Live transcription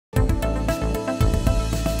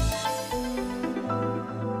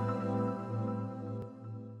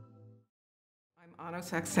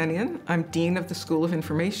Saxenian. I'm Dean of the School of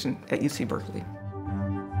Information at UC Berkeley.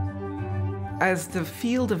 As the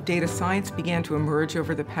field of data science began to emerge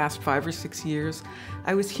over the past 5 or 6 years,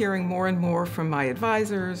 I was hearing more and more from my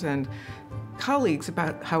advisors and colleagues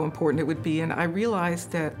about how important it would be, and I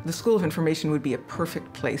realized that the School of Information would be a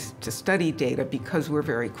perfect place to study data because we're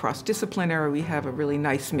very cross-disciplinary. We have a really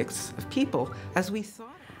nice mix of people. As we thought,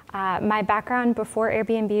 my background before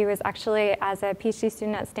Airbnb was actually as a PhD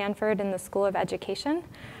student at Stanford in the School of Education.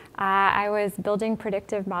 I was building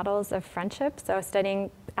predictive models of friendship, so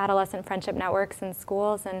studying adolescent friendship networks in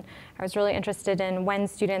schools, and I was really interested in when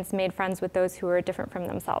students made friends with those who were different from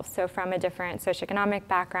themselves, so from a different socioeconomic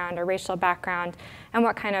background or racial background, and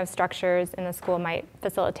what kind of structures in the school might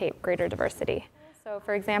facilitate greater diversity. So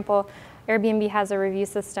for example, Airbnb has a review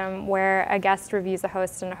system where a guest reviews a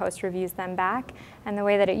host and a host reviews them back. And the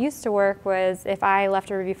way that it used to work was if I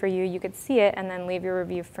left a review for you, you could see it and then leave your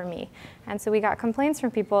review for me. And so we got complaints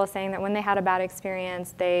from people saying that when they had a bad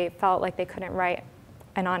experience, they felt like they couldn't write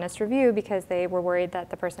an honest review because they were worried that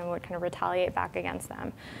the person would kind of retaliate back against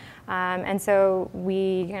them. And so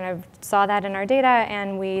we kind of saw that in our data,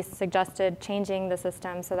 and we suggested changing the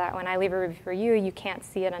system so that when I leave a review for you, you can't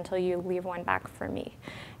see it until you leave one back for me.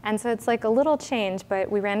 And so it's like a little change, but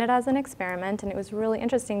we ran it as an experiment, and it was really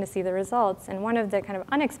interesting to see the results. And one of the kind of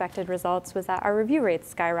unexpected results was that our review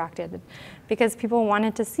rates skyrocketed because people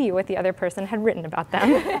wanted to see what the other person had written about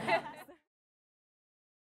them.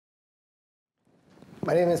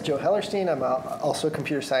 My name is Joe Hellerstein. I'm also a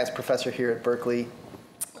computer science professor here at Berkeley.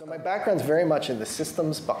 So my background's very much in the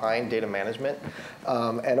systems behind data management.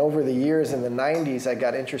 And over the years in the 90s, I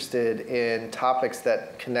got interested in topics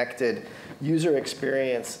that connected user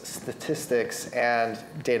experience, statistics, and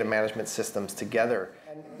data management systems together.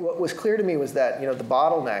 And what was clear to me was that the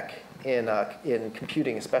bottleneck in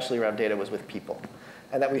computing, especially around data, was with people.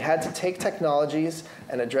 And that we had to take technologies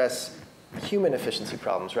and address human efficiency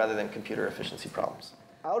problems rather than computer efficiency problems.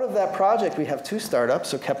 Out of that project, we have 2 startups,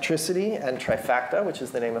 so Captricity and Trifacta, which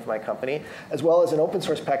is the name of my company, as well as an open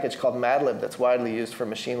source package called MADlib that's widely used for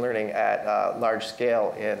machine learning at large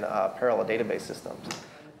scale in parallel database systems.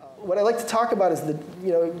 What I like to talk about is,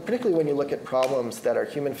 particularly when you look at problems that are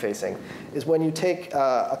human-facing, is when you take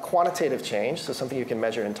a quantitative change, so something you can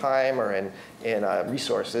measure in time or in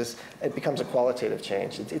resources, it becomes a qualitative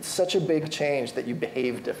change. It's such a big change that you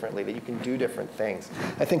behave differently, that you can do different things.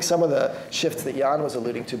 I think some of the shifts that Jan was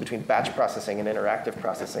alluding to between batch processing and interactive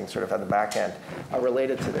processing, sort of at the back end, are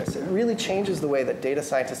related to this. It really changes the way that data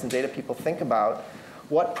scientists and data people think about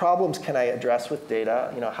what problems can I address with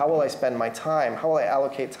data? How will I spend my time? How will I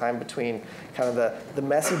allocate time between kind of the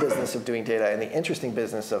messy business of doing data and the interesting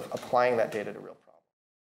business of applying that data to real